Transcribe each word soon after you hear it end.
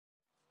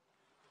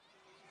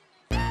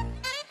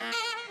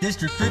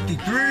District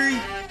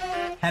 53.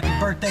 Happy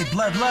birthday,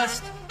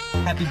 Bloodlust.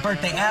 Happy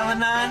birthday,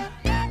 Alanine.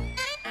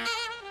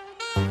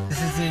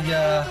 This is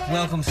the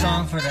welcome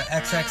song for the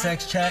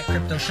XXX chat,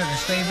 Crypto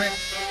Sugar's favorite.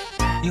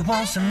 You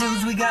want some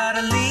news? We got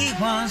a lead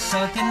one.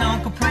 Sucking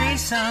on Capri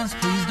Suns.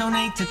 Please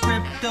donate to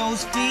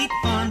Crypto's Feed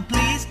Fund.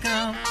 Please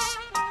come.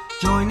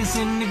 Join us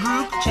in the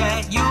group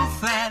chat, you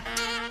fat.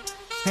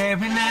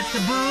 Staring at the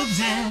boobs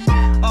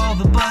and all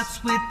the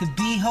butts with the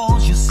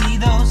B-holes. You'll see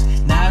those.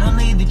 Not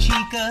only the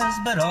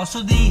chicas, but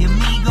also the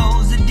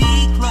amigos. The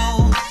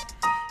D-clothes.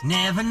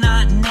 Never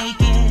not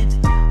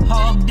naked.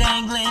 Hog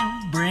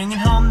dangling. Bringing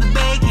home the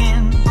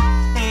bacon.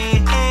 Hey,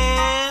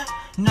 hey.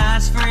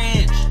 Nice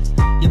fridge.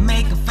 You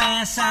make a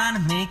fan sign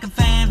and make a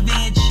fan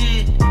vid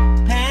shit.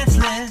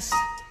 Pantsless.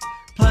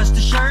 Plus the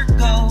shirt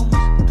goes.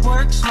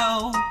 Twerk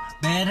slow.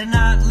 Better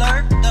not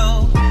lurk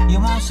though. You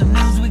want some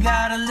news? We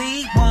got a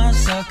lead one.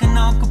 Sucking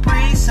on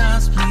Capri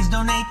Suns. Please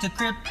donate to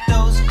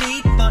Crypto's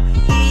Feed Fund.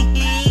 Hee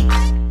hee.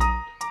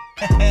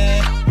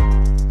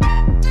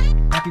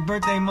 Happy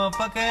birthday,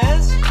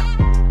 motherfuckers.